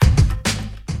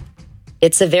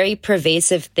it's a very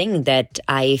pervasive thing that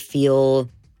I feel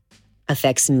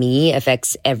affects me,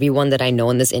 affects everyone that I know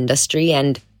in this industry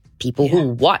and people who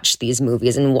watch these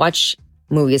movies and watch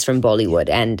movies from Bollywood.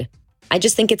 And I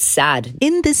just think it's sad.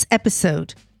 In this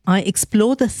episode, I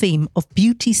explore the theme of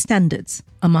beauty standards,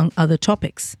 among other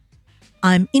topics.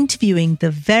 I'm interviewing the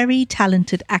very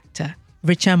talented actor,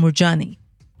 Richa Moorjani,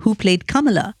 who played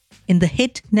Kamala in the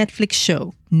hit Netflix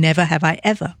show, Never Have I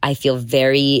Ever. I feel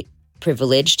very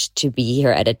privileged to be here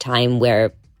at a time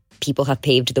where people have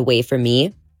paved the way for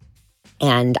me.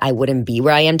 And I wouldn't be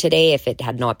where I am today if it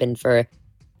had not been for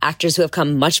actors who have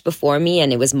come much before me,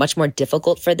 and it was much more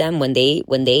difficult for them when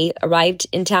they arrived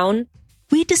in town.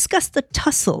 We discussed the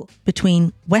tussle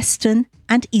between Western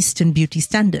and Eastern beauty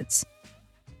standards.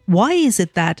 Why is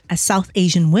it that as South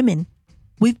Asian women,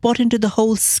 we've bought into the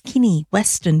whole skinny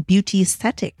Western beauty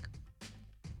aesthetic?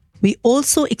 We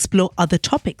also explore other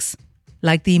topics,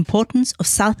 like the importance of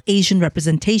South Asian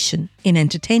representation in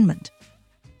entertainment.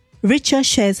 Richa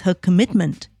shares her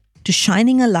commitment to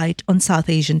shining a light on South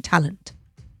Asian talent.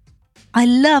 I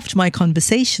loved my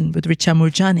conversation with Richa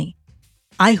Moorjani.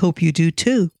 I hope you do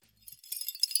too.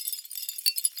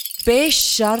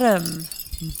 Besharam,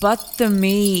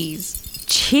 badtameez,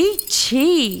 chi,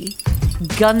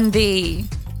 gandhi,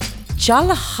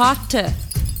 chal hat,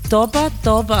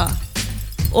 toba,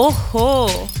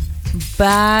 oho,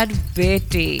 bad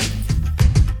beti.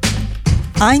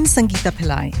 I'm Sangeeta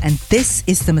Pillai, and this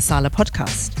is the Masala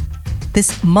Podcast.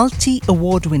 This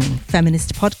multi-award-winning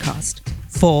feminist podcast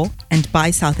for and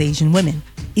by South Asian women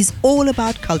is all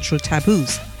about cultural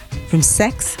taboos, from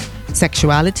sex,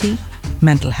 sexuality,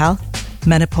 mental health,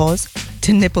 menopause,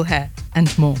 to nipple hair,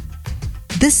 and more.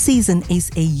 This season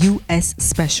is a US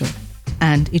special,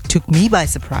 and it took me by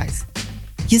surprise.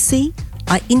 You see,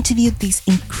 I interviewed these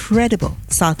incredible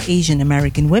South Asian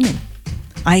American women.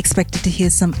 I expected to hear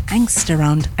some angst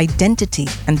around identity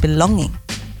and belonging.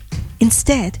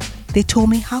 Instead, they told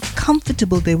me how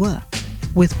comfortable they were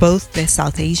with both their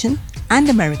South Asian and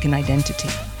American identity.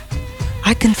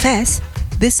 I confess,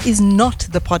 this is not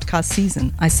the podcast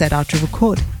season I set out to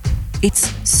record. It's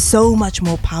so much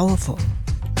more powerful.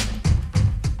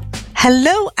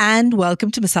 Hello and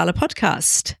welcome to Masala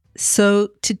Podcast. So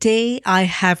today I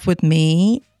have with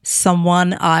me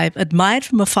someone I've admired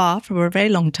from afar for a very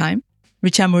long time,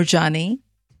 Richa Moorjani.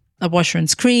 I watch her on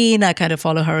screen, I kind of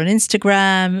follow her on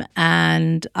Instagram,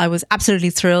 and I was absolutely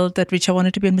thrilled that Richa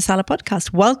wanted to be on Masala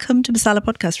Podcast. Welcome to Masala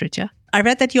Podcast, Richa. I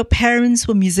read that your parents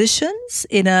were musicians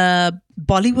in a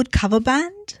Bollywood cover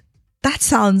band. That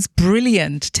sounds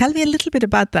brilliant. Tell me a little bit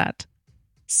about that.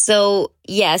 So,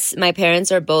 yes, my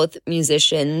parents are both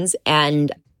musicians,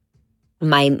 and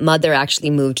my mother actually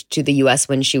moved to the US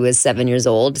when she was 7 years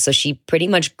old. So she pretty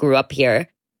much grew up here.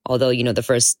 Although, the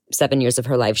first 7 years of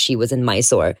her life, she was in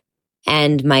Mysore.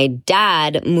 And my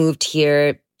dad moved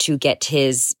here to get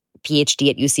his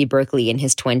PhD at UC Berkeley in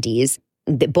his 20s.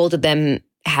 Both of them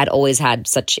had always had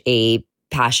such a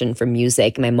passion for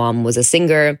music. My mom was a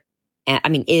singer,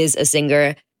 is a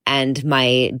singer. And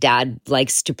my dad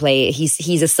likes to play,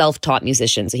 he's a self-taught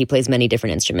musician, so he plays many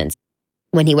different instruments.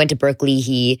 When he went to Berkeley,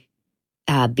 he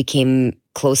became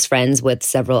close friends with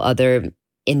several other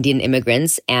Indian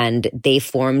immigrants, and they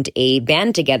formed a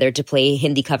band together to play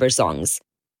Hindi cover songs.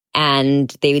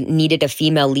 And they needed a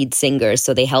female lead singer,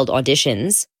 so they held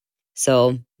auditions.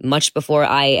 So much before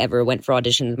I ever went for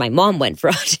auditions, my mom went for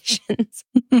auditions.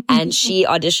 And she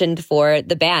auditioned for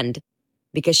the band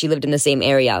because she lived in the same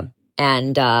area.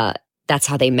 And that's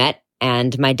how they met.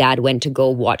 And my dad went to go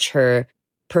watch her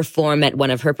perform at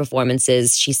one of her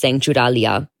performances. She sang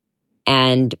Churalia.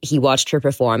 And he watched her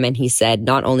perform and he said,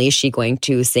 not only is she going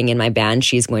to sing in my band,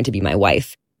 she's going to be my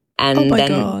wife. And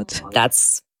God.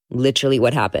 That's literally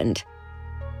what happened.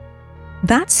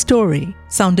 That story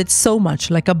sounded so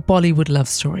much like a Bollywood love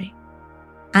story.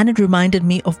 And it reminded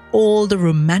me of all the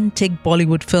romantic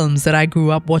Bollywood films that I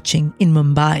grew up watching in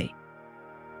Mumbai.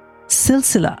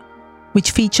 Silsila,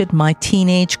 which featured my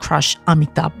teenage crush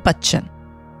Amitabh Bachchan.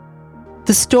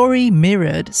 The story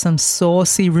mirrored some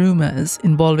saucy rumors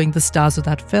involving the stars of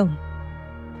that film.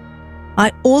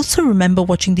 I also remember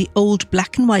watching the old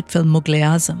black and white film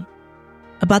Mughal-e-Azam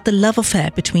about the love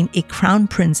affair between a crown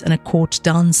prince and a court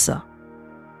dancer.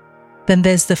 Then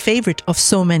there's the favorite of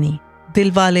so many,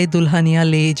 Dilwale Dulhania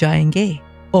Le Jayenge,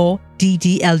 or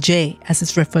DDLJ as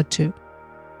it's referred to.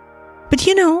 But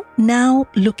now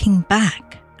looking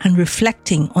back and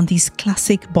reflecting on these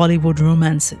classic Bollywood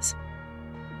romances,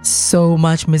 so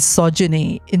much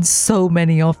misogyny in so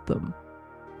many of them.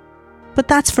 But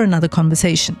that's for another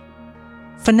conversation.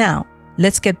 For now,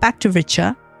 let's get back to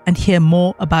Richa and hear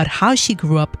more about how she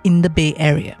grew up in the Bay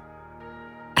Area.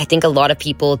 I think a lot of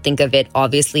people think of it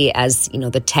obviously as,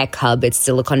 the tech hub. It's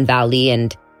Silicon Valley,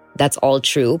 and that's all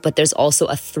true. But there's also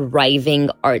a thriving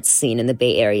art scene in the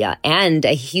Bay Area and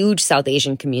a huge South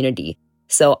Asian community.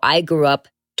 So I grew up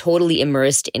totally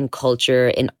immersed in culture,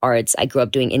 in arts. I grew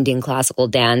up doing Indian classical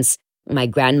dance. My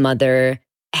grandmother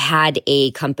had a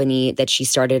company that she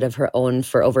started of her own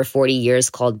for over 40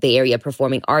 years called Bay Area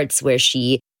Performing Arts, where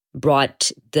she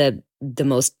brought the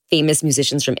most famous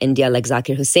musicians from India like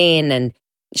Zakir Hussain and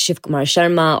Shiv Kumar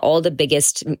Sharma, all the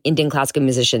biggest Indian classical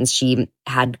musicians. She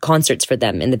had concerts for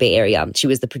them in the Bay Area. She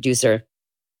was the producer.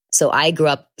 So I grew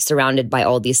up surrounded by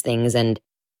all these things, and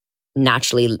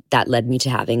naturally that led me to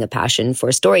having a passion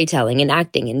for storytelling and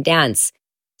acting and dance.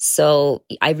 So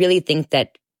I really think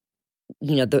that,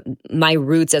 my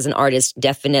roots as an artist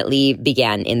definitely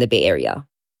began in the Bay Area.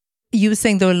 You were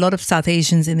saying there were a lot of South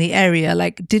Asians in the area.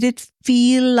 Like, did it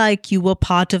feel like you were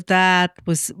part of that?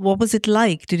 What was it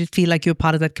like? Did it feel like you were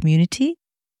part of that community?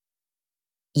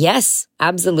 Yes,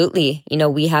 absolutely.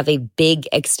 We have a big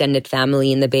extended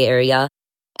family in the Bay Area.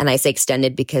 And I say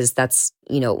extended because that's,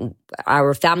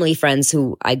 our family friends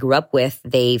who I grew up with,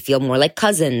 they feel more like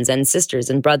cousins and sisters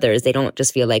and brothers. They don't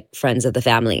just feel like friends of the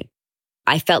family.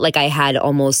 I felt like I had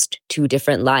almost two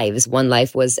different lives. One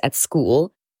life was at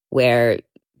school where,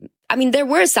 there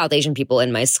were South Asian people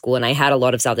in my school and I had a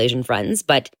lot of South Asian friends,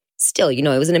 but still, it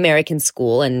was an American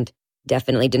school and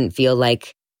definitely didn't feel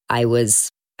like I was,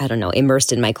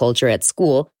 immersed in my culture at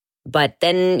school. But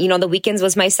then, the weekends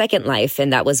was my second life.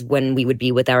 And that was when we would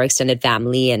be with our extended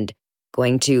family and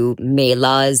going to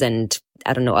melas and,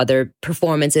 other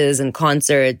performances and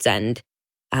concerts and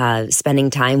spending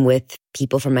time with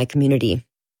people from my community.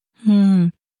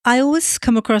 I always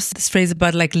come across this phrase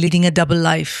about like leading a double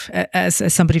life as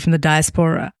somebody from the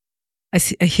diaspora. I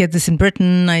hear this in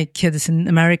Britain, I hear this in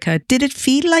America. Did it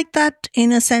feel like that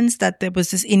in a sense, that there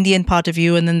was this Indian part of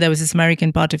you and then there was this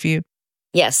American part of you?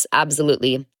 Yes,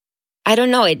 absolutely. I don't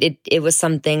know. It was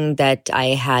something that I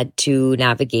had to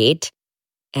navigate,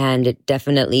 and it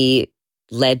definitely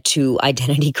led to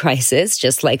identity crisis,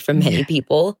 just like for many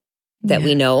people that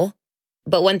we know.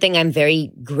 But one thing I'm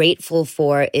very grateful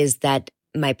for is that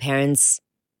my parents,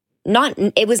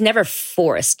 it was never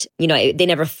forced. They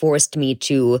never forced me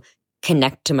to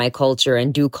connect to my culture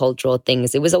and do cultural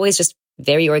things. It was always just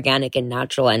very organic and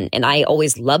natural. And I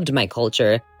always loved my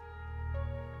culture.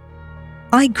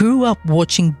 I grew up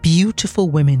watching beautiful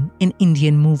women in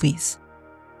Indian movies.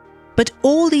 But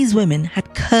all these women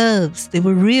had curves. They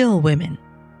were real women.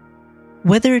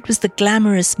 Whether it was the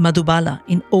glamorous Madhubala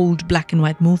in old black and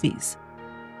white movies,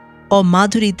 or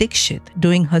Madhuri Dixit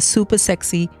doing her super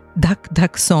sexy Dhak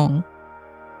Dhak song,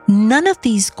 none of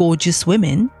these gorgeous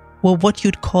women were what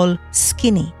you'd call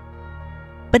skinny.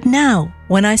 But now,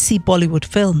 when I see Bollywood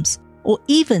films, or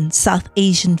even South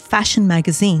Asian fashion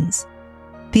magazines,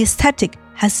 the aesthetic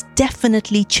has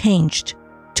definitely changed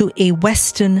to a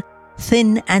Western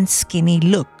thin and skinny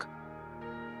look.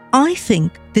 I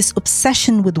think this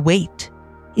obsession with weight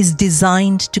is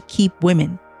designed to keep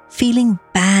women feeling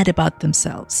bad about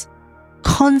themselves,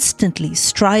 constantly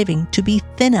striving to be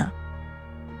thinner.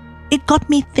 It got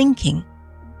me thinking,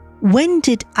 when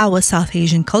did our South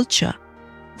Asian culture,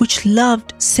 which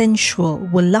loved sensual,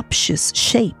 voluptuous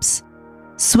shapes,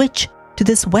 switch to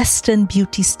this Western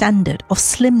beauty standard of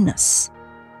slimness?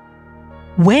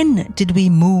 When did we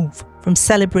move from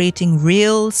celebrating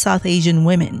real South Asian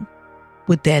women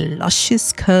with their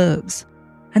luscious curves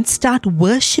and start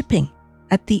worshipping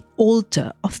at the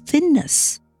altar of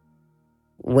thinness?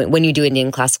 When you do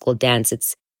Indian classical dance,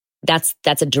 that's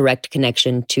a direct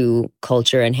connection to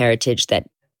culture and heritage that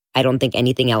I don't think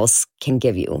anything else can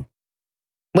give you.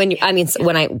 When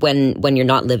you're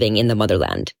not living in the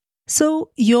motherland. So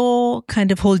your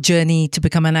kind of whole journey to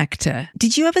become an actor,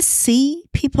 did you ever see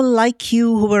people like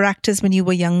you who were actors when you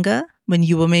were younger? When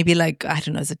you were maybe like, I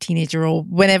don't know, as a teenager or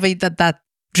whenever that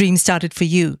dream started for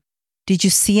you? Did you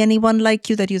see anyone like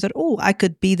you that you thought, oh, I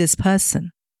could be this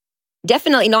person?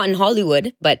 Definitely not in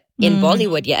Hollywood, but in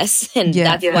Bollywood, yes. And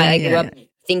that's why I grew up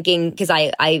thinking, because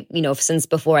I, since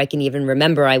before I can even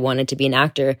remember, I wanted to be an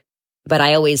actor. But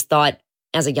I always thought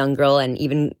as a young girl, and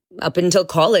even up until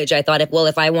college, I thought,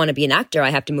 if I want to be an actor, I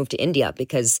have to move to India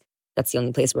because that's the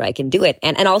only place where I can do it.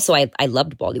 And also I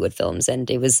loved Bollywood films, and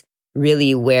it was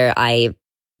really where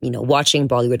watching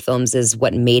Bollywood films is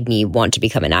what made me want to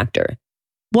become an actor.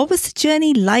 What was the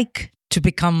journey like to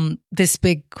become this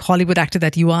big Hollywood actor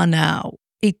that you are now?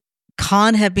 It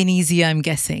can't have been easy, I'm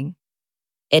guessing.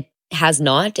 It has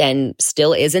not, and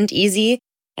still isn't easy.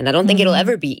 And I don't think it'll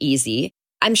ever be easy.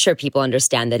 I'm sure people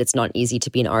understand that it's not easy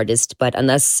to be an artist, but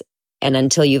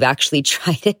until you've actually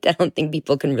tried it, I don't think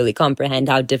people can really comprehend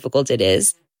how difficult it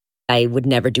is. I would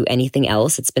never do anything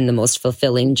else. It's been the most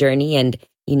fulfilling journey. And,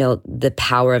 the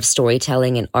power of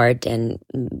storytelling and art and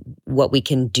what we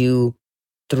can do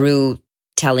through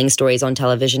telling stories on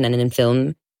television and in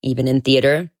film, even in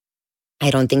theater. I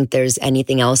don't think there's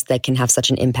anything else that can have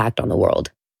such an impact on the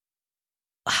world.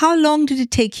 How long did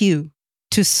it take you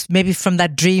to maybe from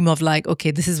that dream of like,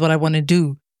 okay, this is what I want to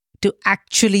do, to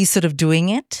actually sort of doing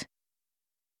it?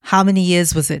 How many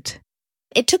years was it?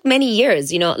 It took many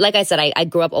years. Like I said, I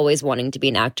grew up always wanting to be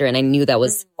an actor, and I knew that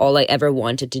was all I ever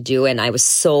wanted to do. And I was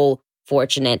so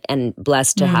fortunate and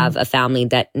blessed to have a family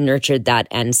that nurtured that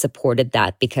and supported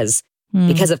that because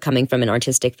of coming from an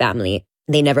artistic family.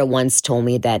 They never once told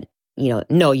me that,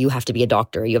 no, you have to be a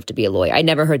doctor, you have to be a lawyer. I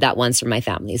never heard that once from my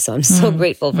family. So I'm so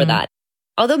grateful for that.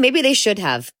 Although maybe they should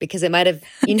have, because it might have,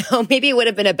 maybe it would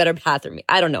have been a better path for me.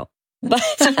 I don't know. But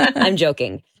I'm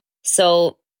joking.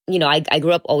 So, I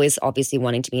grew up always obviously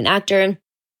wanting to be an actor.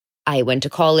 I went to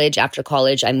college. After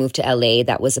college, I moved to LA.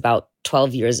 That was about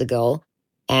 12 years ago.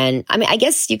 And I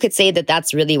guess you could say that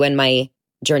that's really when my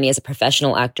journey as a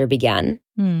professional actor began.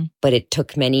 But it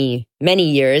took many,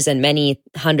 many years and many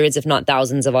hundreds, if not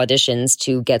thousands of auditions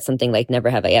to get something like Never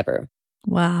Have I Ever.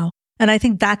 Wow. And I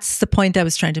think that's the point I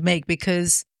was trying to make,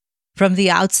 because from the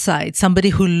outside, somebody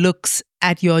who looks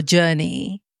at your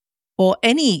journey or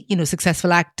any,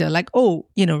 successful actor, like, oh,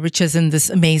 Richa's in this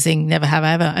amazing Never Have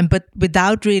I Ever. But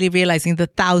without really realizing the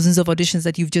thousands of auditions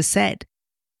that you've just said.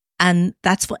 And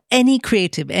that's for any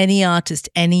creative, any artist,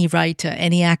 any writer,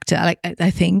 any actor, I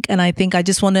think. And I think I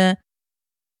just want to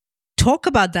talk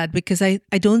about that, because I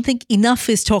don't think enough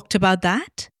is talked about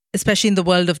that, especially in the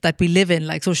world that we live in,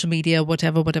 like social media,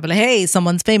 whatever. Like, hey,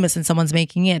 someone's famous and someone's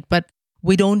making it. But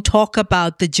we don't talk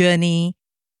about the journey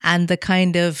and the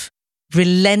kind of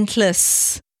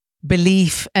relentless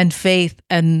belief and faith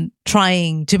and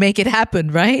trying to make it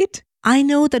happen, right? I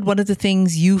know that one of the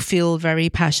things you feel very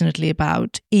passionately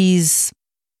about is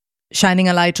shining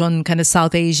a light on kind of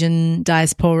South Asian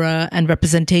diaspora and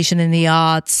representation in the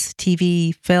arts,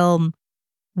 TV, film.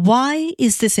 Why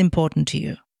is this important to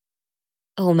you?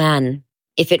 Oh man,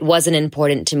 if it wasn't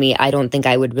important to me, I don't think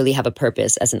I would really have a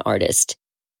purpose as an artist.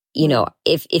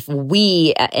 If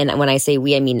we, and when I say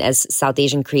we, I mean as South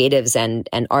Asian creatives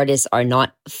and artists are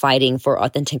not fighting for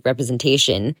authentic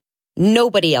representation,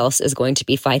 nobody else is going to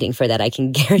be fighting for that. I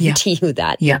can guarantee you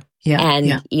that. Yeah.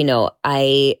 And,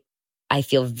 I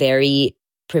feel very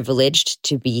privileged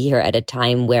to be here at a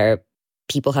time where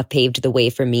people have paved the way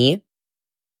for me.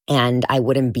 And I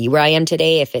wouldn't be where I am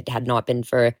today if it had not been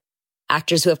for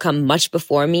actors who have come much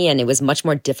before me. And it was much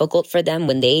more difficult for them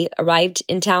when they arrived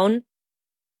in town.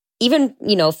 Even,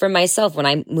 for myself, when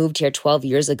I moved here 12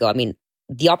 years ago,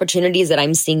 the opportunities that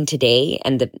I'm seeing today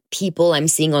and the people I'm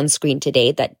seeing on screen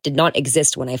today that did not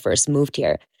exist when I first moved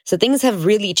here. So things have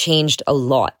really changed a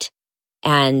lot.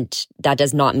 And that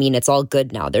does not mean it's all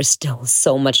good now. There's still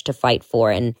so much to fight for.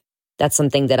 And that's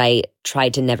something that I try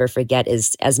to never forget,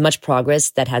 is as much progress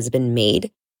that has been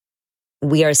made,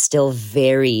 we are still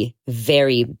very,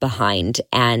 very behind.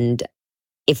 And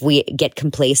if we get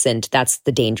complacent, that's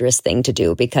the dangerous thing to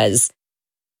do, because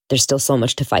there's still so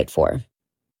much to fight for.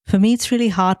 For me, it's really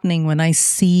heartening when I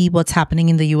see what's happening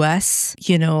in the US,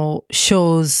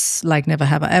 shows like Never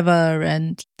Have I Ever.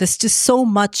 And there's just so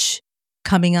much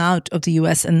coming out of the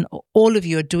US, and all of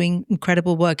you are doing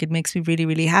incredible work. It makes me really,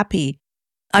 really happy.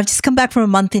 I've just come back from a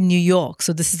month in New York.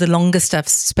 So this is the longest I've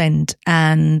spent.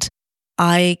 And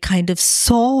I kind of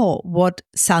saw what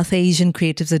South Asian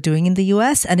creatives are doing in the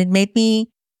US. And it made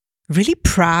me really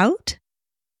proud,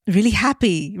 really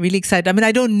happy, really excited.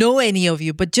 I don't know any of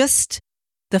you, but just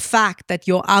the fact that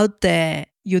you're out there,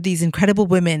 you're these incredible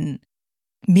women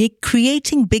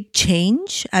creating big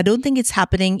change. I don't think it's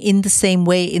happening in the same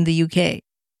way in the UK.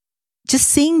 Just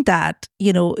seeing that,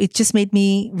 it just made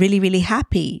me really, really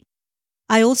happy.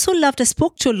 I also I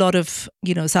spoke to a lot of,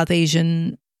 South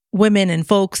Asian women and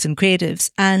folks and creatives,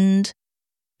 and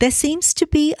there seems to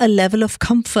be a level of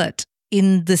comfort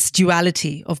in this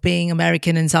duality of being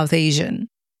American and South Asian.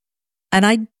 And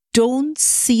I don't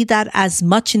see that as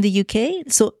much in the UK.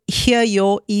 So here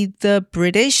you're either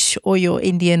British or you're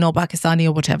Indian or Pakistani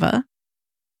or whatever.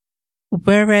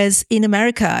 Whereas in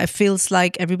America, it feels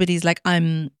like everybody's like,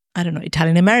 I'm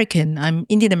Italian American, I'm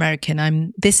Indian American,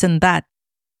 I'm this and that.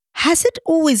 Has it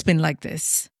always been like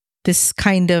this? This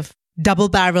kind of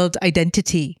double-barreled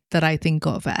identity that I think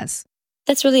of as?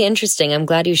 That's really interesting. I'm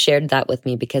glad you shared that with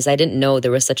me, because I didn't know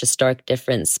there was such a stark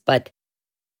difference. But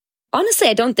honestly,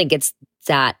 I don't think it's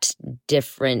that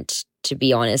different, to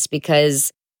be honest,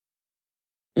 because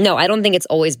no, I don't think it's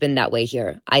always been that way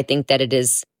here. I think that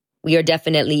we are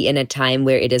definitely in a time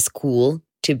where it is cool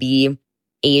to be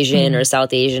Asian or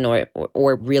South Asian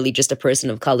or really just a person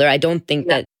of color. I don't think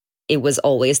that it was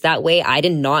always that way. I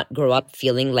did not grow up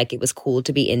feeling like it was cool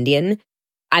to be Indian.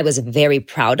 I was very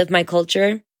proud of my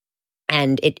culture.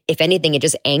 And if anything, it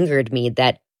just angered me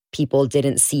that people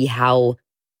didn't see how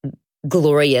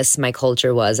glorious my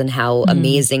culture was and how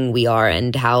amazing we are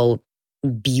and how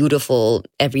beautiful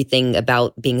everything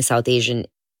about being South Asian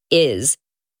is.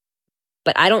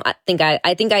 But I think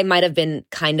I might have been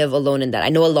kind of alone in that. I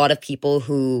know a lot of people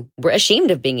who were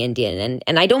ashamed of being Indian,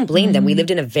 and I don't blame them. We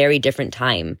lived in a very different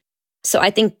time. So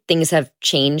I think things have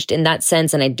changed in that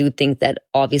sense. And I do think that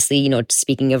obviously,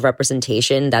 speaking of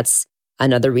representation, that's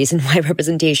another reason why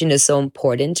representation is so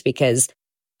important, because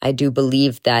I do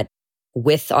believe that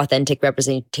with authentic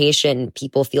representation,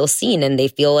 people feel seen and they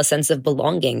feel a sense of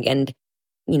belonging. And,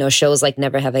 shows like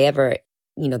Never Have I Ever,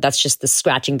 that's just the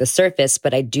scratching the surface.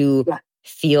 But I do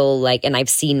feel like, and I've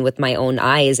seen with my own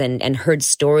eyes and heard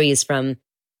stories from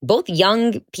both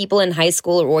young people in high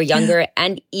school or younger,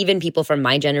 and even people from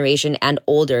my generation and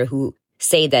older who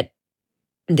say that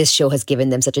this show has given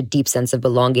them such a deep sense of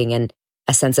belonging and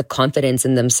a sense of confidence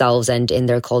in themselves and in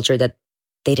their culture that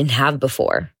they didn't have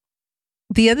before.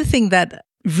 The other thing that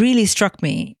really struck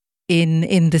me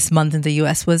in this month in the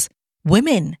US was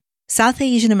women. South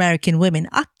Asian American women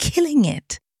are killing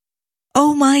it.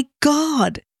 Oh my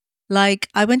God. Like,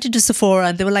 I went into Sephora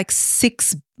and there were like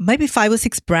 5 or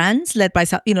 6 brands led by,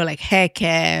 like hair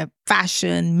care,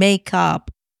 fashion,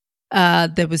 makeup.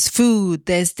 There was food,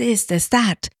 there's this, there's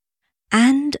that.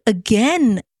 And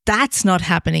again, that's not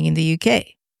happening in the UK.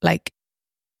 Like,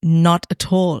 not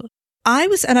at all.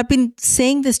 And I've been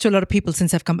saying this to a lot of people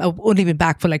since I've only been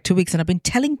back for like 2 weeks, and I've been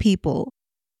telling people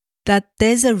that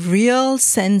there's a real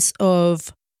sense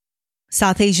of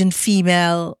South Asian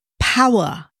female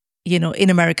power, in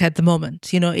America at the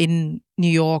moment, in New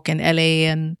York and LA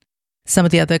and some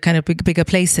of the other kind of bigger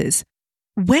places.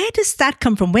 Where does that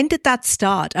come from? When did that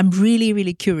start? I'm really,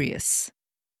 really curious.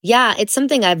 Yeah, it's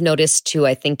something I've noticed too.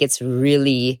 I think it's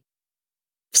really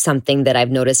something that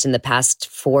I've noticed in the past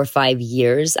 4 or 5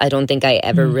 years. I don't think I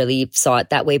ever really saw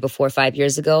it that way before 5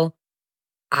 years ago.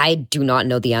 I do not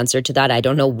know the answer to that. I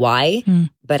don't know why,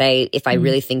 but if I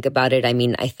really think about it, I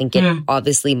mean, I think it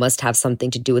obviously must have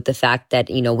something to do with the fact that,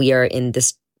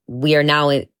 we are now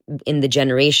in the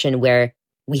generation where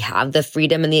we have the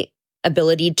freedom and the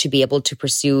ability to be able to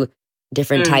pursue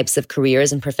different types of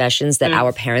careers and professions that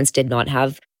our parents did not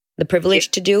have the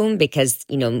privilege to do, because,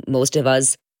 most of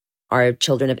us are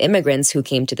children of immigrants who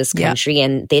came to this country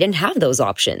and they didn't have those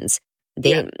options.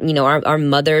 Our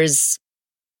mothers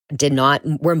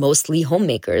were mostly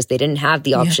homemakers. They didn't have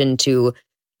the option to,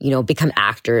 become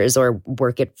actors or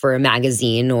work for a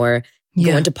magazine or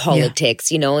go into politics.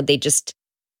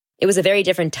 It was a very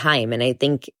different time. And I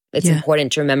think it's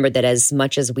important to remember that as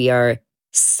much as we are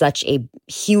such a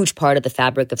huge part of the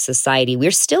fabric of society,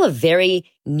 we're still a very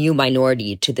new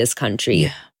minority to this country.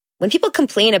 Yeah. When people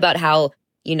complain about how,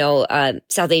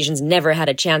 South Asians never had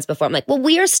a chance before, I'm like, well,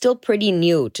 we are still pretty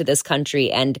new to this country.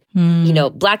 And,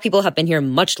 Black people have been here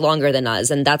much longer than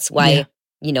us. And that's why,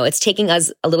 it's taking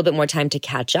us a little bit more time to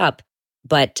catch up.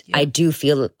 But I do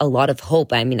feel a lot of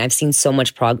hope. I mean, I've seen so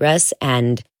much progress.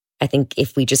 And I think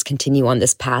if we just continue on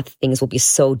this path, things will be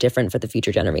so different for the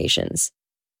future generations.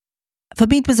 For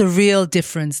me, it was a real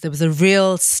difference. There was a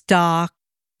real stark,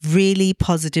 really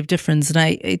positive difference.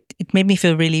 And it made me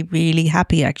feel really, really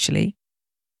happy, actually.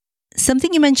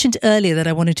 Something you mentioned earlier that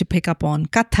I wanted to pick up on,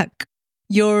 Kathak.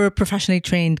 You're a professionally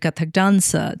trained Kathak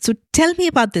dancer. So tell me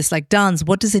about this, like dance.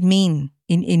 What does it mean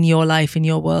in your life, in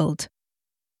your world?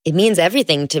 It means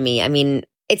everything to me. I mean,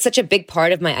 it's such a big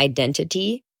part of my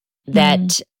identity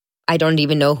that I don't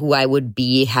even know who I would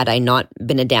be had I not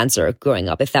been a dancer growing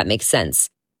up, if that makes sense.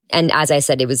 And as I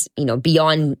said, it was,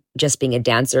 beyond just being a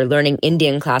dancer, learning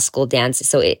Indian classical dance.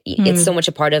 So it's so much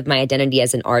a part of my identity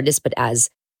as an artist, but as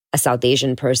a South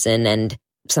Asian person and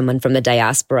someone from the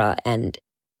diaspora. And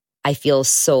I feel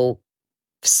so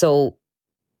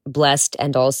blessed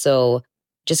and also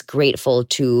just grateful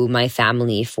to my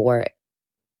family for,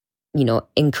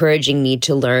 encouraging me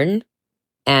to learn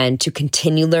and to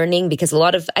continue learning, because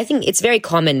I think it's very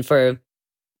common for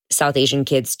South Asian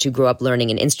kids to grow up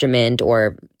learning an instrument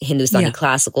or Hindustani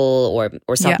classical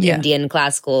or South Indian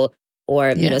classical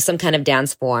or, some kind of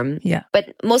dance form. Yeah.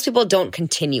 But most people don't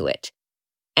continue it.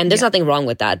 And there's nothing wrong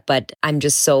with that. But I'm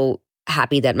just so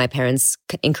happy that my parents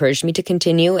encouraged me to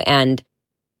continue and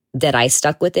that I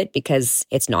stuck with it, because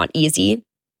it's not easy.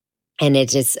 And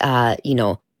it is,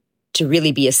 to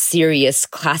really be a serious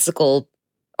classical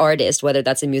artist, whether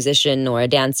that's a musician or a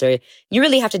dancer, you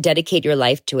really have to dedicate your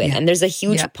life to it. And there's a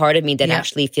huge part of me that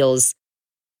actually feels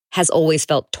has always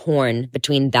felt torn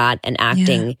between that and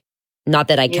acting. Yeah. Not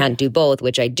that I can't do both,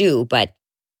 which I do, but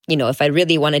if I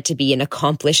really wanted to be an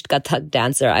accomplished Kathak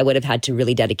dancer, I would have had to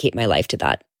really dedicate my life to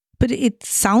that. But it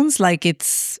sounds like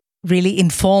it's really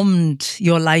informed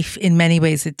your life in many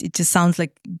ways. It just sounds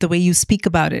like the way you speak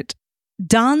about it.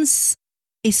 Dance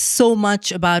is so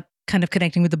much about kind of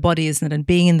connecting with the body, isn't it? And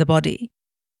being in the body.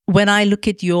 When I look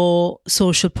at your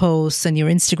social posts and your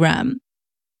Instagram,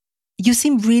 you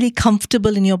seem really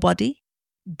comfortable in your body.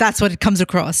 That's what it comes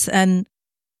across. And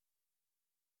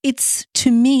it's,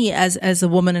 to me, as a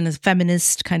woman and as a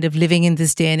feminist kind of living in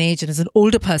this day and age, and as an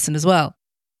older person as well,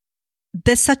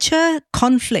 there's such a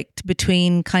conflict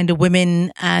between kind of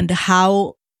women and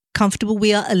how comfortable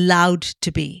we are allowed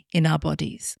to be in our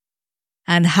bodies,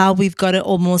 and how we've got to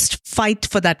almost fight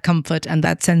for that comfort and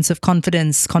that sense of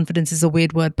confidence. Confidence is a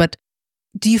weird word, but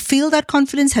do you feel that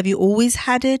confidence? Have you always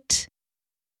had it?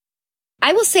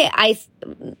 I will say,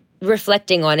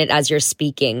 reflecting on it as you're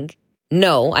speaking,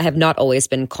 no, I have not always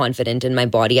been confident in my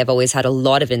body. I've always had a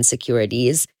lot of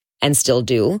insecurities and still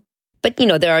do. But,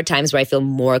 there are times where I feel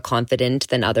more confident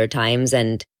than other times,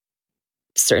 and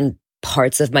certain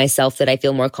parts of myself that I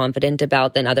feel more confident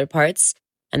about than other parts.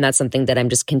 And that's something that I'm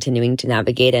just continuing to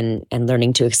navigate and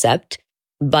learning to accept.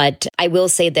 But I will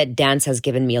say that dance has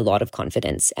given me a lot of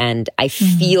confidence, and I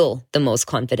feel the most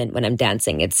confident when I'm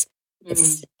dancing. It's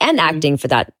and acting for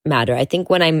that matter. I think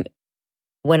when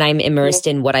I'm immersed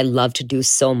in what I love to do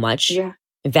so much,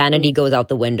 vanity goes out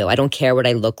the window. I don't care what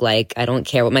I look like. I don't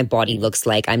care what my body looks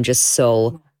like. I'm just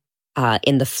so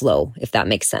in the flow, if that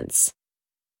makes sense.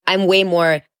 I'm way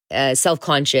more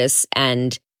self-conscious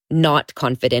and not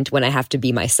confident when I have to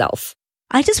be myself.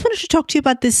 I just wanted to talk to you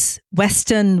about this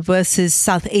Western versus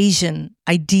South Asian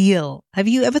ideal. Have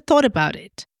you ever thought about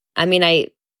it? I mean, I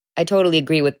totally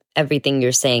agree with everything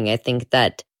you're saying. I think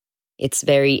that it's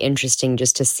very interesting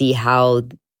just to see how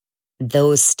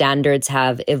those standards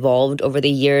have evolved over the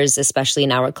years, especially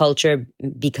in our culture,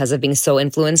 because of being so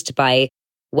influenced by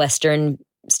Western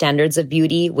standards of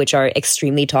beauty, which are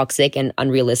extremely toxic and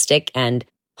unrealistic. And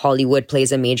Hollywood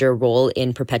plays a major role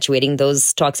in perpetuating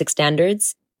those toxic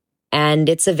standards. And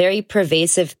it's a very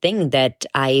pervasive thing that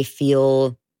I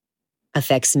feel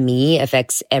affects me,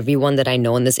 affects everyone that I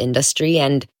know in this industry,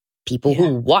 and people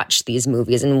who watch these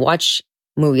movies and watch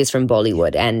movies from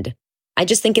Bollywood. And I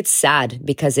just think it's sad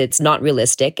because it's not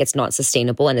realistic, it's not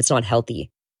sustainable, and it's not healthy.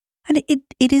 And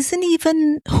it isn't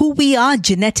even who we are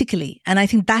genetically. And I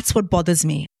think that's what bothers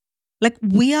me. Like,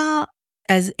 we are,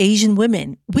 as Asian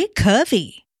women, we're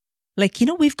curvy. Like,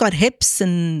 we've got hips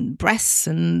and breasts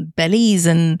and bellies,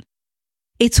 and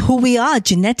it's who we are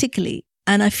genetically.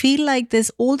 And I feel like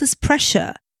there's all this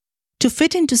pressure to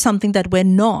fit into something that we're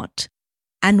not.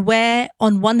 And where,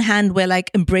 on one hand, we're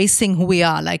like embracing who we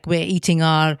are, like we're eating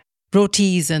our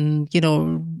rotis and,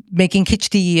 making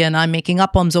khichdi, and I'm making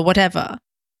appams or whatever.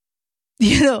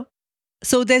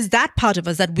 So there's that part of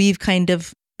us that we've kind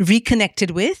of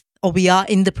reconnected with, or we are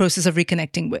in the process of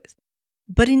reconnecting with.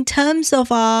 But in terms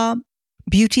of our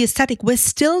beauty aesthetic, we're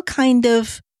still kind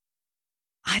of,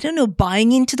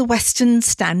 buying into the Western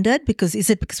standard. Is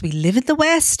it because we live in the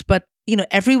West? But,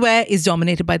 everywhere is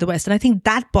dominated by the West. And I think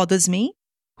that bothers me.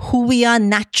 Who we are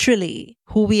naturally,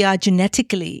 who we are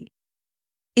genetically,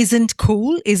 isn't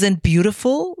cool, isn't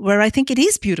beautiful, where I think it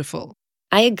is beautiful.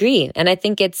 I agree. And I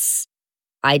think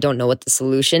I don't know what the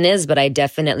solution is, but I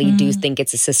definitely do think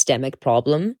it's a systemic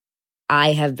problem.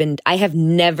 I have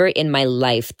never in my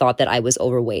life thought that I was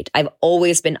overweight. I've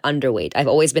always been underweight. I've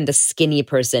always been the skinny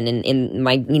person in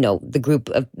my, the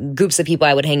groups of people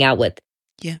I would hang out with.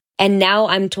 Yeah. And now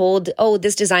I'm told, oh,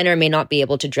 this designer may not be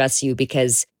able to dress you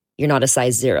because you're not a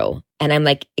size 0. And I'm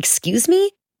like, excuse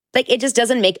me? Like, it just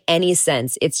doesn't make any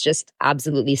sense. It's just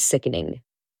absolutely sickening.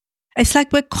 It's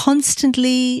like we're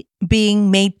constantly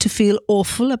being made to feel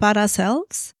awful about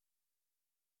ourselves.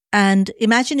 And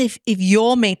imagine if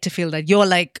you're made to feel that you're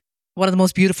like one of the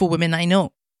most beautiful women I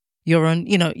know. You're on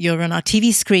our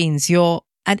TV screens.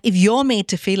 And if you're made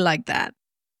to feel like that,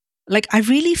 like, I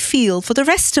really feel for the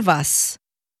rest of us,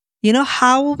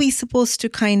 how are we supposed to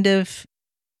kind of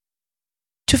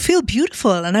to feel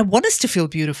beautiful? And I want us to feel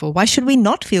beautiful. Why should we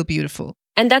not feel beautiful?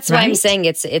 And that's why I'm saying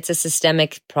it's a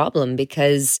systemic problem,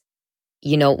 because,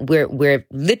 we're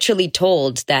literally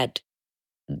told that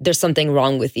there's something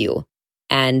wrong with you.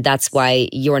 And that's why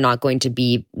you're not going to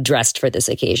be dressed for this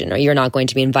occasion, or you're not going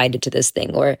to be invited to this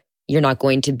thing, or you're not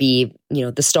going to be,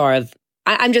 the star of,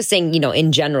 I'm just saying,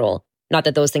 in general, not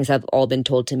that those things have all been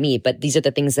told to me, but these are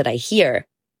the things that I hear.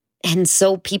 And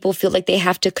so people feel like they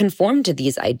have to conform to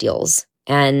these ideals.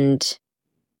 And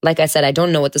like I said, I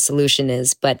don't know what the solution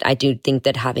is, but I do think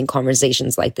that having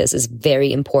conversations like this is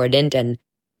very important. And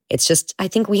it's just, I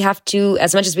think we have to,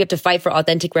 as much as we have to fight for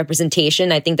authentic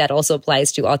representation, I think that also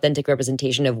applies to authentic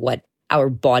representation of what our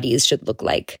bodies should look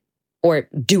like or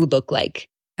do look like.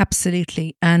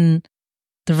 Absolutely. And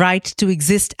the right to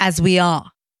exist as we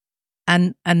are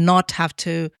and not have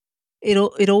to,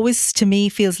 it always to me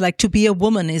feels like to be a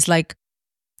woman is like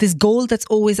this goal that's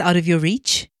always out of your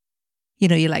reach. You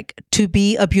know, you're like, to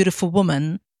be a beautiful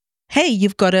woman, hey,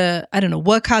 you've got to, I don't know,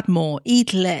 work out more,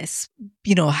 eat less,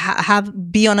 you know,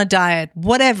 be on a diet,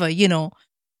 whatever, you know,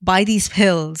 buy these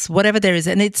pills, whatever there is.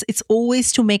 And it's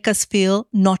always to make us feel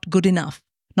not good enough,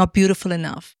 not beautiful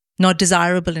enough, not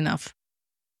desirable enough.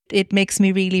 It makes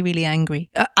me really, really angry.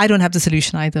 I don't have the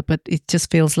solution either, but it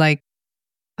just feels like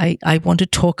I want to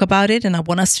talk about it, and I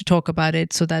want us to talk about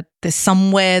it so that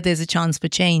there's a chance for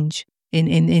change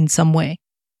in some way.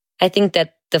 I think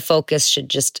that the focus should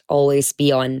just always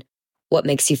be on what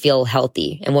makes you feel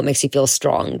healthy and what makes you feel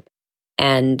strong,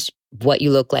 and what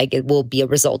you look like, it will be a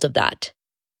result of that.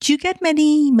 Do you get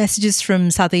many messages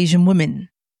from South Asian women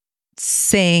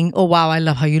saying, oh, wow, I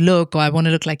love how you look, or I want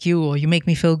to look like you, or you make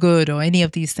me feel good, or any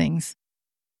of these things?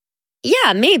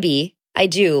 Yeah, maybe. I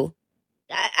do.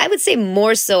 I would say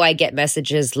more so I get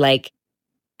messages like,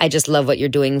 I just love what you're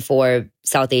doing for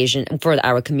South Asian, for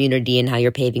our community, and how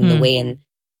you're paving the way. And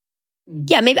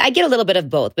yeah, maybe I get a little bit of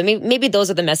both, but maybe those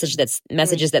are the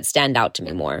messages that stand out to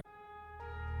me more.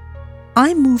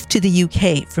 I moved to the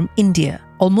UK from India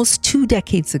almost 2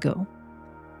 decades ago,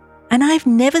 and I've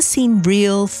never seen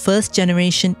real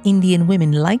first-generation Indian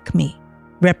women like me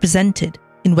represented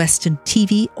in Western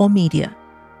TV or media.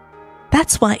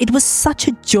 That's why it was such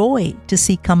a joy to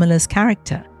see Kamala's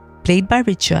character, played by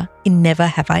Richa, in Never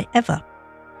Have I Ever.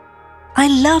 I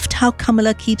loved how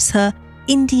Kamala keeps her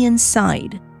Indian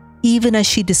side, even as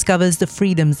she discovers the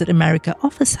freedoms that America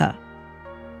offers her.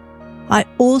 I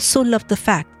also love the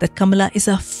fact that Kamala is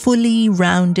a fully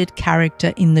rounded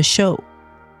character in the show,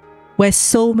 where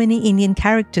so many Indian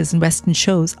characters in Western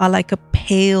shows are like a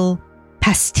pale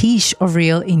pastiche of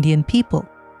real Indian people.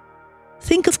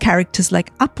 Think of characters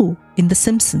like Apu in The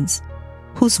Simpsons,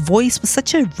 whose voice was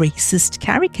such a racist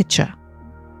caricature.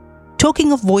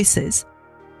 Talking of voices,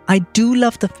 I do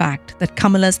love the fact that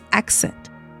Kamala's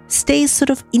accent stays sort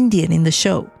of Indian in the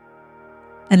show.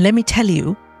 And let me tell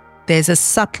you, there's a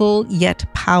subtle yet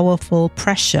powerful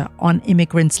pressure on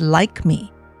immigrants like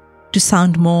me to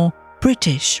sound more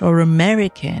British or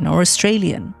American or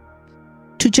Australian,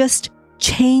 to just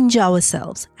change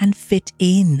ourselves and fit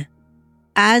in.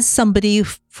 As somebody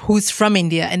who's from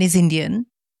India and is Indian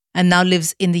and now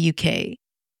lives in the UK,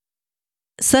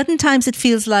 certain times it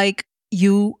feels like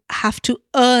you have to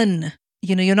earn,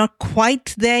 you know, you're not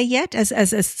quite there yet as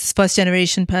a first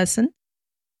generation person.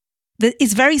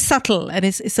 It's very subtle, and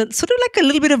it's sort of like a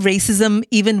little bit of racism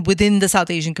even within the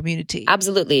South Asian community.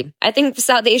 Absolutely. I think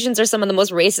South Asians are some of the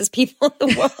most racist people in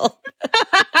the world.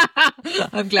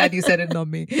 I'm glad you said it, not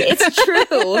me. It's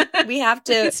true. We have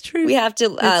to. It's true. We have to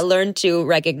learn to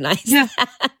recognize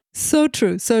that. So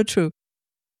true. So true.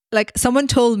 Like someone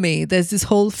told me, there's this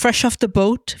whole fresh off the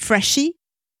boat, freshie.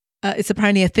 It's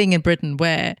apparently a thing in Britain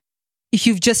where if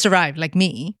you've just arrived, like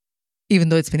me, even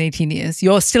though it's been 18 years,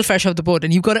 you're still fresh off the boat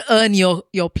and you've got to earn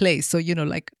your place. So, you know,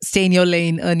 like stay in your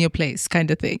lane, earn your place kind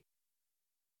of thing.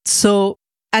 So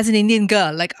as an Indian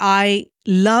girl, like I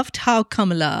loved how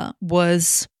Kamala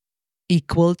was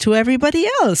equal to everybody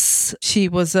else. She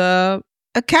was a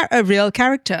real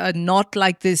character, not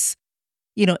like this,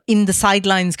 you know, in the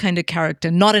sidelines kind of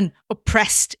character, not an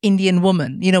oppressed Indian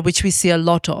woman, you know, which we see a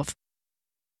lot of.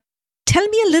 Tell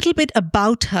me a little bit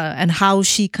about her and how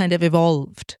she kind of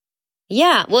evolved.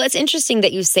 Yeah, well, it's interesting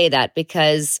that you say that,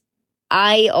 because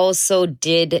I also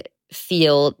did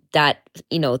feel that,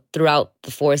 you know, throughout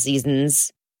the 4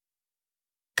 seasons,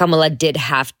 Kamala did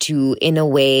have to, in a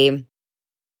way,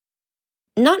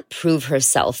 not prove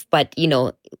herself, but, you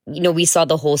know, we saw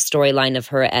the whole storyline of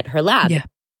her at her lab. Yeah.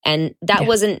 And that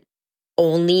wasn't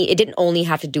only, it didn't only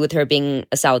have to do with her being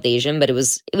a South Asian, but it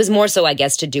was more so, I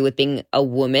guess, to do with being a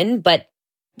woman, but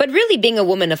really being a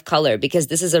woman of color, because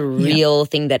this is a real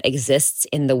thing that exists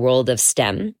in the world of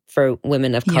STEM for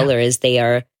women of color, is they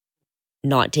are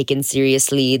not taken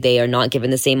seriously. They are not given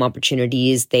the same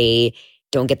opportunities. They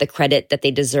don't get the credit that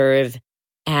they deserve.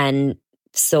 And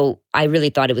so I really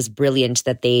thought it was brilliant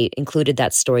that they included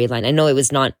that storyline. I know it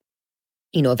was not,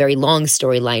 you know, a very long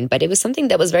storyline, but it was something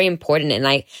that was very important. And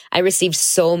I received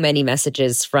so many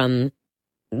messages from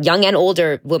young and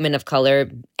older women of color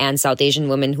and South Asian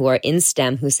women who are in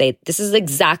STEM who say, this is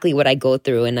exactly what I go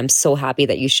through. And I'm so happy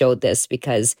that you showed this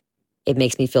because it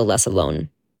makes me feel less alone.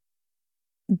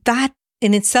 that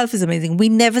in itself is amazing. We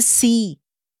never see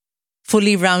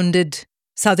fully rounded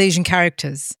South Asian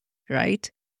characters, right?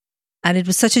 And it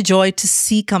was such a joy to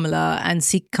see Kamala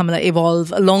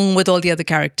evolve along with all the other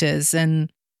characters.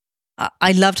 And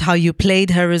I loved how you played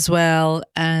her as well.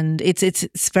 And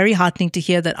it's very heartening to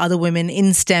hear that other women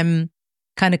in STEM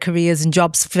kind of careers and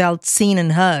jobs felt seen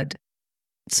and heard.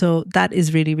 So that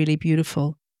is really, really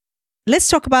beautiful. Let's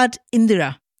talk about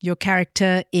Indira, your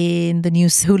character in the new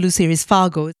Hulu series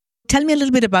Fargo. Tell me a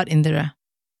little bit about Indira.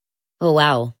 Oh,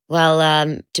 wow.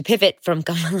 Well, to pivot from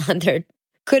Kamala, there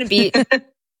couldn't be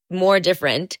more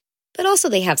different, but also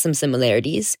they have some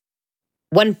similarities.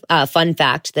 One fun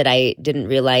fact that I didn't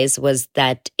realize was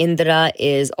that Indra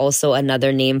is also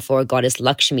another name for goddess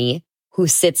Lakshmi, who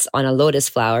sits on a lotus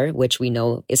flower, which we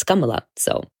know is Kamala.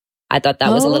 So I thought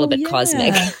that was a little bit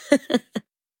cosmic.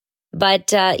 But,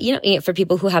 for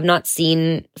people who have not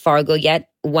seen Fargo yet,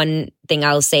 one thing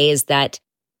I'll say is that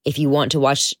if you want to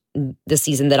watch the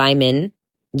season that I'm in,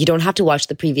 you don't have to watch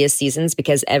the previous seasons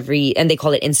because and they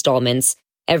call it installments.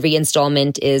 Every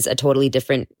installment is a totally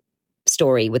different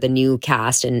story with a new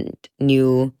cast and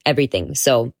new everything.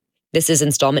 So this is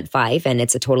installment 5 and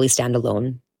it's a totally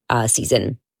standalone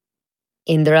season.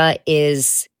 Indra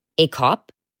is a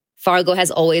cop. Fargo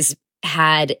has always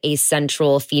had a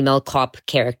central female cop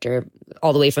character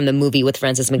all the way from the movie with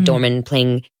Frances McDormand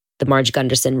playing the Marge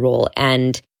Gunderson role.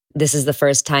 And this is the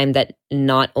first time that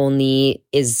not only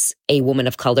is a woman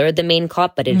of color the main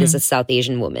cop, but it is a South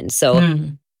Asian woman. So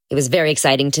it was very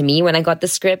exciting to me when I got the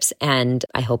scripts, and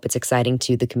I hope it's exciting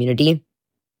to the community.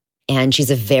 And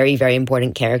she's a very, very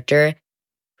important character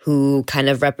who kind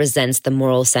of represents the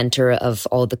moral center of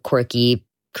all the quirky,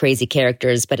 crazy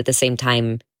characters. But at the same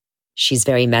time, she's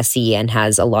very messy and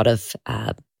has a lot of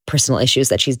personal issues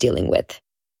that she's dealing with.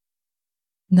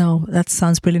 No, that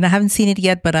sounds brilliant. I haven't seen it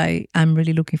yet, but I'm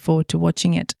really looking forward to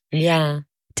watching it. Yeah.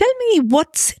 Tell me,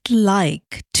 what's it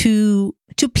like to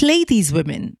play these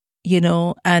women,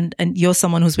 and you're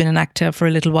someone who's been an actor for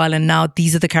a little while, and now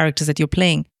these are the characters that you're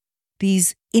playing.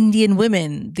 These Indian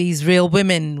women, these real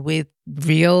women with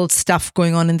real stuff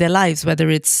going on in their lives, whether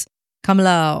it's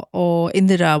Kamala or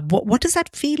Indira. What does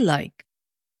that feel like?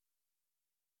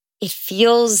 It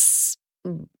feels...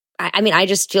 I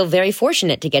just feel very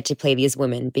fortunate to get to play these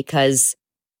women because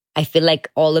I feel like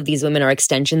all of these women are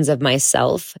extensions of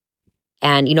myself.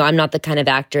 And, I'm not the kind of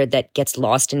actor that gets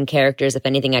lost in characters. If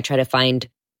anything, I try to find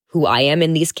who I am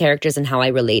in these characters and how I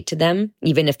relate to them.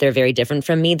 Even if they're very different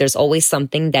from me, there's always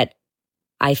something that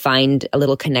I find a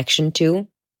little connection to.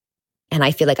 And I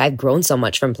feel like I've grown so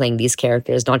much from playing these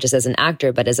characters, not just as an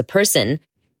actor, but as a person.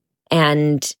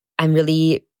 And I'm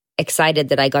really excited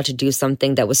that I got to do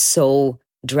something that was so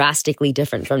drastically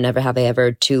different from Never Have I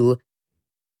Ever, to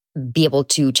be able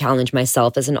to challenge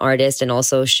myself as an artist and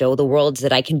also show the world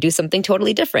that I can do something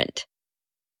totally different.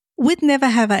 With Never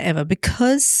Have I Ever,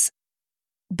 because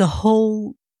the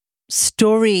whole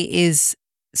story is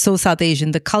so South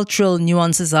Asian, the cultural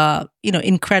nuances are,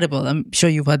 incredible. I'm sure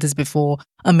you've heard this before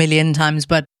a million times,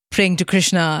 but praying to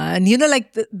Krishna and,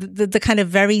 like the kind of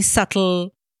very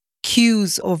subtle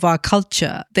cues of our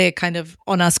culture, they're kind of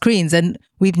on our screens and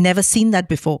we've never seen that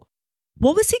before.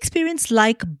 What was the experience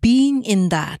like being in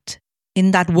that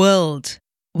world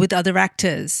with other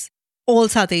actors, all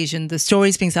South Asian, the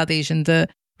stories being South Asian, the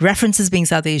references being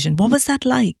South Asian? What was that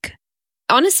like?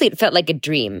 Honestly, it felt like a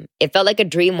dream. It felt like a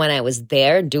dream when I was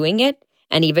there doing it.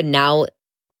 And even now,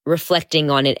 reflecting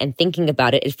on it and thinking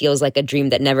about it, it feels like a dream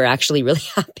that never actually really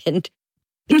happened.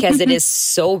 Because it is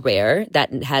so rare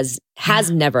that it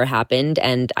has never happened,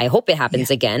 and I hope it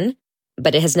happens again.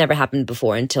 But it has never happened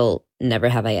before until Never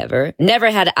Have I Ever.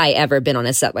 Never had I ever been on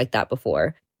a set like that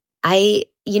before. I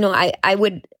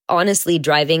would honestly,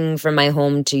 driving from my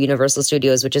home to Universal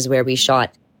Studios, which is where we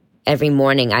shot, every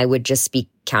morning I would just be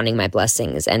counting my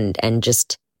blessings and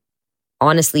just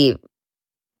honestly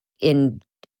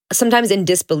sometimes in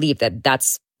disbelief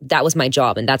that was my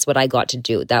job and that's what I got to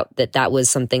do. That was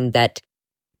something that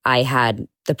I had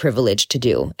the privilege to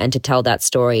do, and to tell that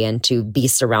story and to be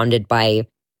surrounded by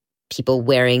people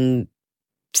wearing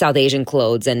South Asian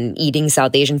clothes and eating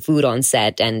South Asian food on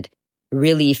set and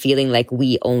really feeling like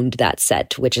we owned that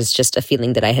set, which is just a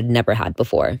feeling that I had never had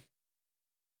before.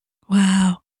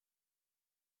 Wow.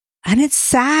 And it's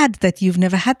sad that you've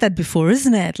never had that before,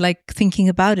 isn't it? Like, thinking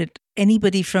about it,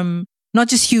 anybody from, not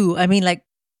just you,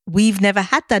 we've never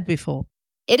had that before.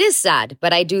 It is sad,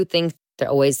 but I do think they're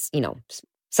always,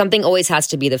 something always has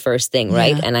to be the first thing,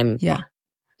 right? Yeah.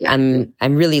 And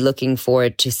I'm really looking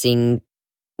forward to seeing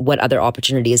what other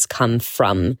opportunities come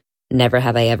from Never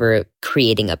Have I Ever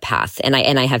creating a path. And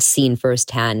I have seen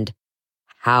firsthand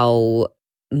how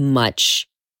much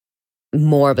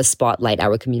more of a spotlight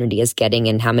our community is getting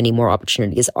and how many more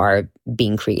opportunities are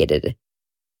being created.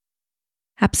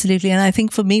 Absolutely. And I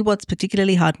think for me, what's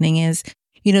particularly heartening is,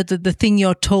 the thing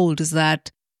you're told is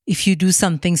that if you do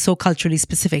something so culturally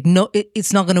specific,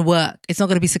 it's not going to work. It's not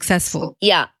going to be successful.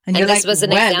 Yeah. And you're this was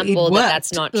an example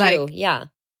that's not true. Yeah.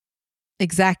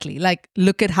 Exactly. Like,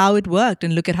 look at how it worked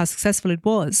and look at how successful it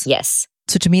was. Yes.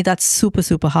 So to me, that's super,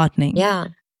 super heartening. Yeah.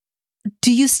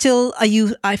 Do you still,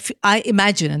 I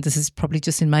imagine, and this is probably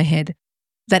just in my head,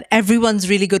 that everyone's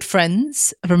really good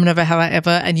friends from Never Have I Ever,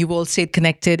 and you all stayed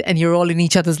connected and you're all in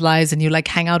each other's lives and you like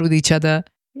hang out with each other.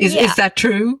 Is that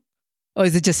true? Or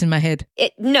is it just in my head?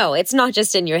 No, it's not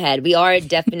just in your head. We are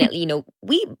definitely,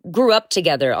 we grew up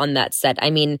together on that set. I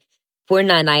mean,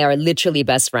 Purna and I are literally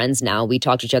best friends now. We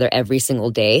talk to each other every single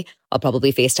day. I'll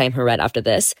probably FaceTime her right after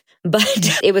this.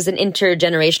 But it was an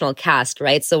intergenerational cast,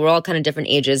 right? So we're all kind of different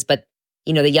ages. But,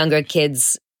 the younger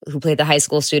kids who played the high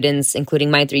school students, including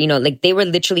my three, they were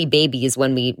literally babies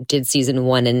when we did season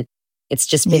 1. And it's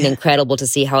just been incredible to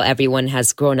see how everyone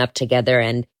has grown up together.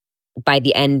 And by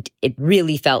the end, it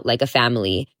really felt like a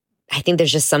family. I think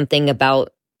there's just something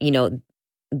about,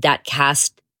 that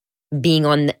cast being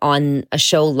on a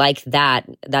show like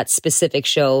that specific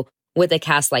show with a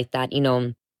cast like that,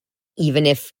 even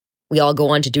if we all go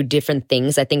on to do different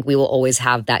things, I think we will always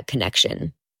have that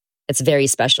connection. It's very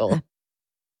special.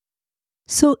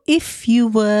 So if you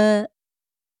were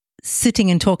sitting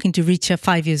and talking to Richa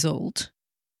 5 years old,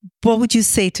 what would you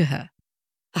say to her?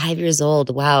 5 years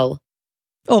old, wow.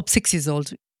 Oh, 6 years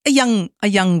old. A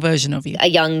young version of you. A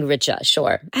young Richa,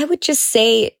 sure. I would just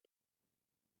say,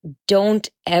 don't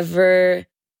ever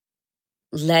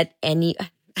let I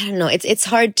don't know, it's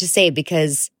hard to say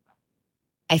because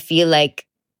I feel like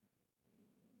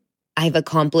I've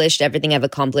accomplished everything I've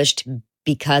accomplished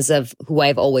because of who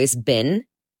I've always been.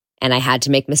 And I had to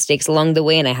make mistakes along the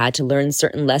way and I had to learn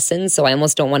certain lessons. So I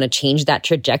almost don't want to change that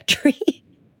trajectory.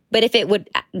 But if it would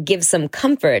give some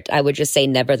comfort, I would just say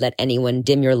never let anyone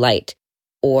dim your light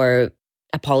or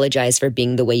apologize for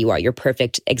being the way you are. You're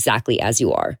perfect exactly as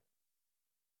you are.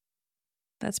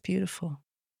 That's beautiful.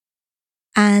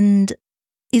 And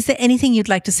is there anything you'd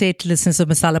like to say to listeners of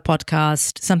Masala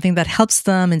Podcast? Something that helps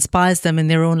them, inspires them in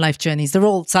their own life journeys? They're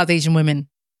all South Asian women.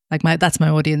 That's my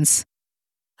audience.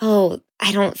 Oh,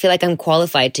 I don't feel like I'm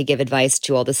qualified to give advice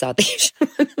to all the South Asian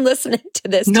women listening to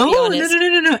this, to be honest.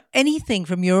 No. Anything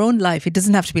from your own life. It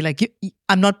doesn't have to be like,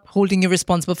 I'm not holding you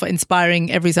responsible for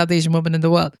inspiring every South Asian woman in the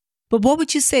world. But what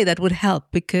would you say that would help?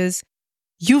 Because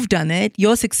you've done it,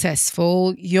 you're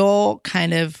successful, you're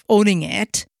kind of owning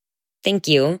it. Thank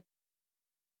you.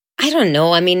 I don't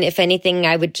know. I mean, if anything,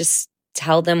 I would just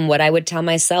tell them what I would tell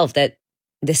myself, that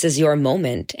this is your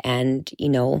moment and,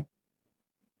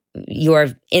 you're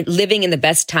living in the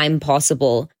best time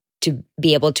possible to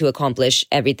be able to accomplish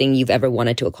everything you've ever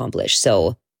wanted to accomplish.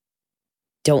 So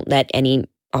don't let any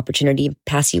opportunity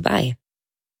pass you by.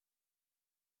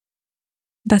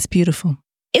 That's beautiful.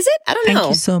 Is it? I don't know. Thank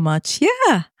you so much.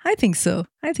 Yeah, I think so.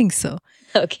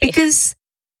 Okay. Because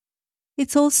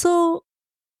it's also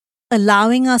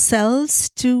allowing ourselves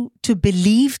to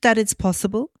believe that it's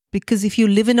possible. Because if you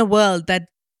live in a world that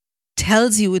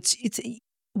tells you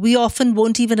we often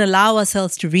won't even allow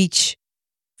ourselves to reach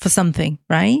for something,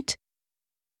 right?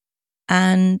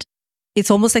 And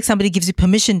it's almost like somebody gives you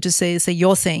permission to say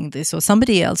you're saying this, or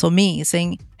somebody else or me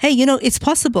saying, hey, it's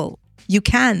possible. You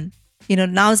can.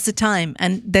 Now's the time.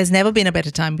 And there's never been a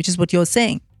better time, which is what you're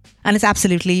saying. And it's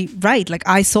absolutely right. Like,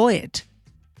 I saw it.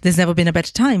 There's never been a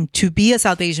better time to be a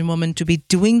South Asian woman, to be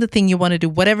doing the thing you want to do,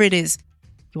 whatever it is.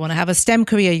 You want to have a STEM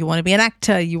career, you want to be an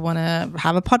actor, you want to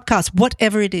have a podcast,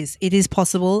 whatever it is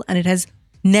possible. And it has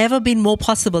never been more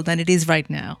possible than it is right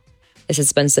now. This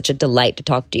has been such a delight to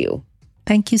talk to you.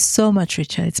 Thank you so much,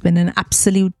 Richa. It's been an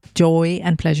absolute joy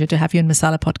and pleasure to have you on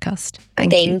Masala Podcast.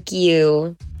 Thank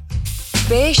you.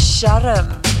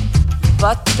 Besharam,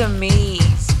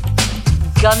 Badtameez,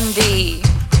 Gandhi,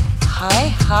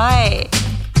 Hi,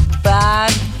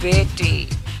 bad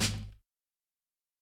beti.